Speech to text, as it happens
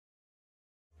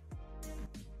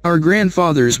Our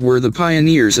grandfathers were the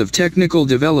pioneers of technical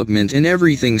development, and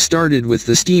everything started with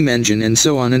the steam engine and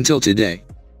so on until today.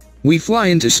 We fly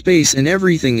into space and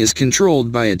everything is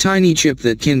controlled by a tiny chip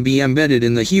that can be embedded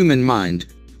in the human mind.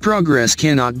 Progress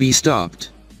cannot be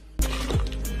stopped.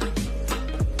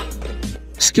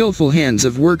 Skillful hands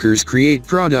of workers create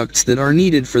products that are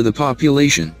needed for the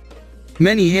population.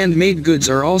 Many handmade goods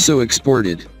are also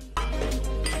exported.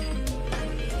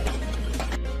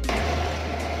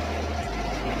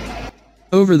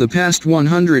 Over the past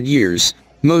 100 years,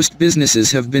 most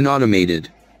businesses have been automated.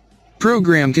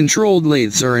 Program-controlled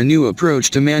lathes are a new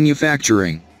approach to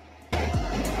manufacturing.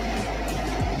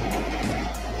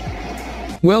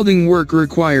 Welding work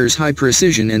requires high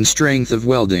precision and strength of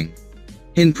welding.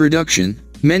 In production,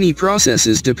 many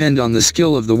processes depend on the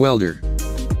skill of the welder.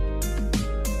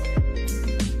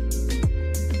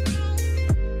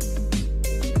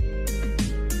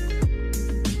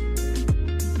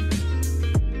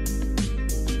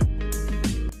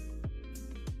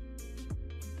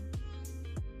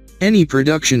 Any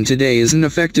production today is an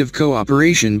effective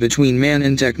cooperation between man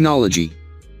and technology.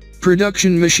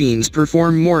 Production machines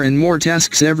perform more and more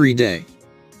tasks every day.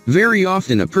 Very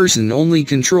often a person only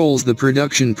controls the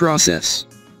production process.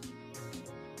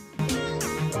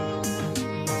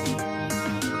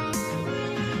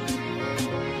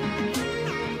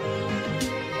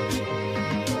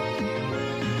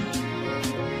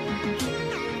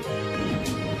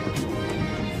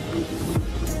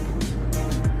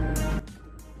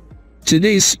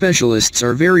 Today's specialists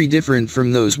are very different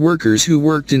from those workers who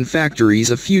worked in factories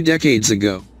a few decades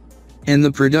ago. And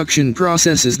the production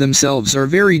processes themselves are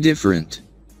very different.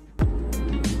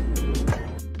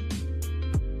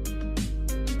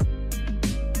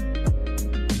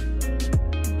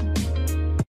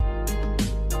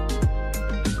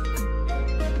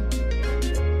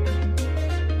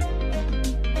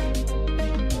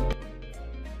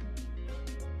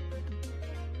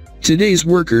 Today's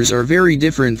workers are very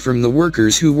different from the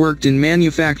workers who worked in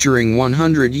manufacturing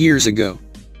 100 years ago.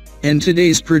 And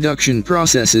today's production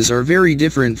processes are very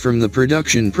different from the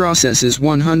production processes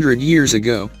 100 years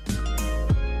ago.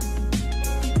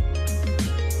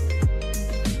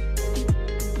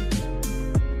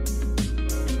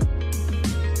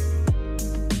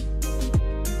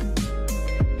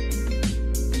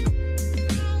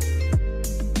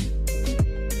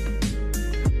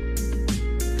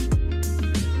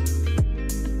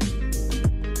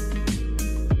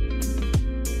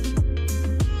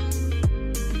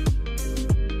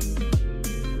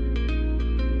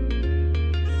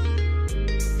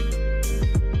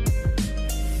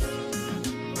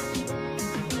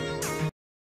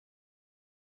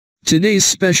 Today's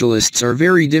specialists are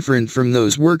very different from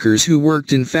those workers who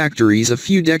worked in factories a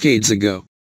few decades ago.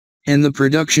 And the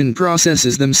production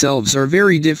processes themselves are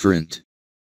very different.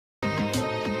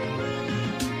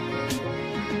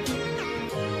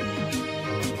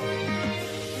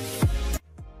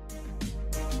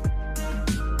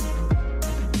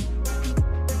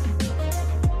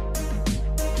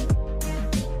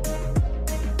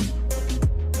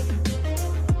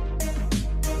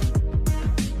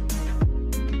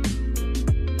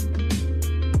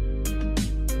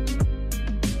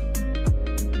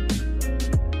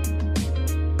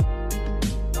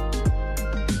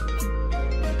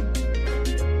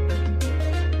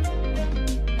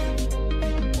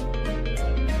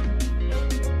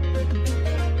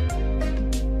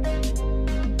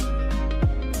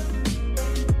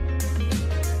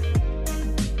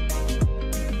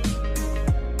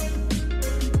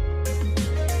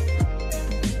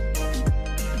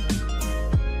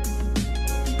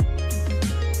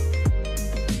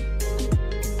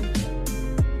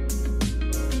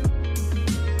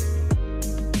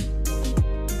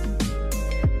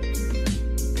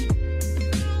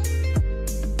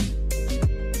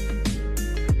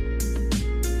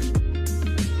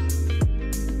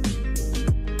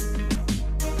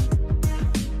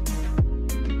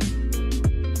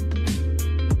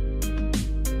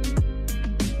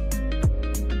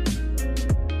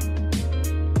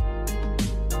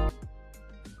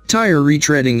 Tire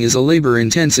retreading is a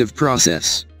labor-intensive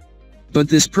process. But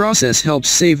this process helps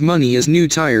save money as new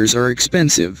tires are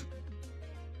expensive.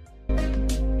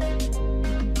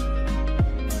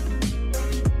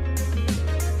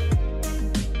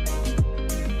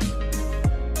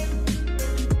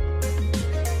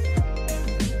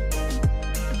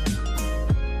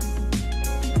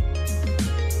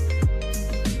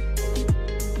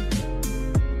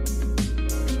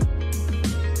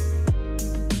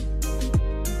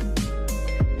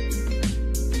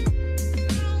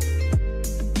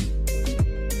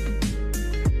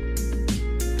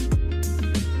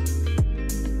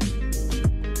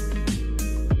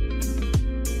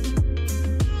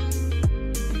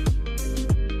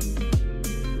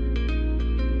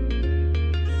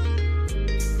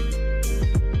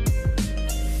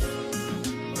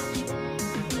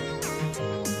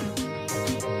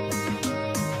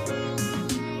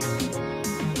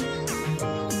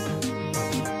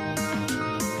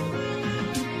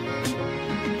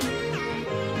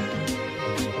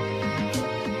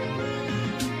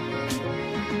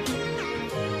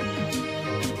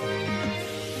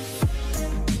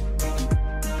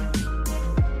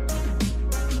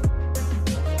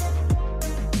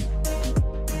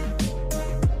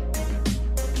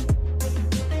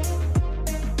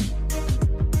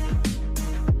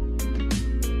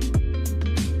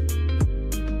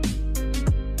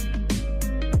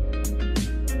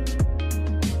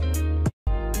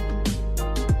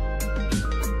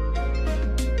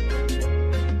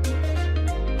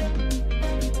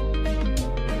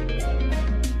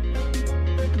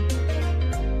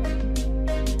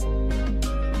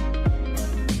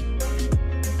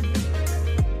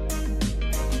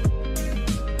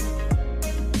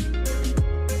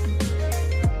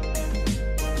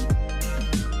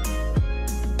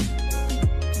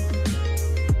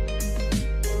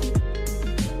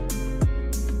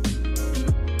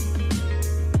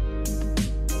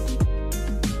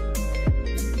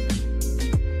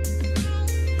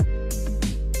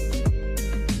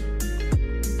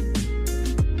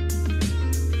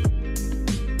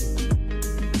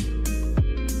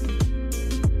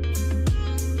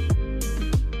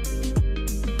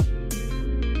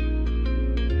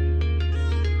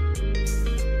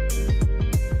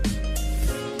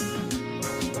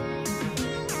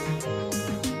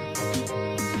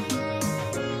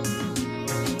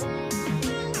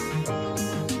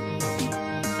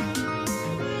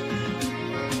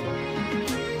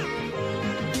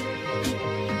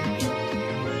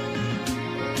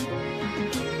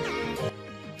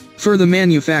 For the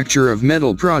manufacture of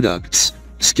metal products,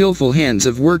 skillful hands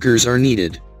of workers are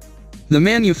needed. The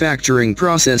manufacturing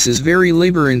process is very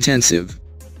labor-intensive.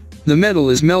 The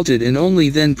metal is melted and only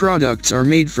then products are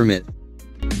made from it.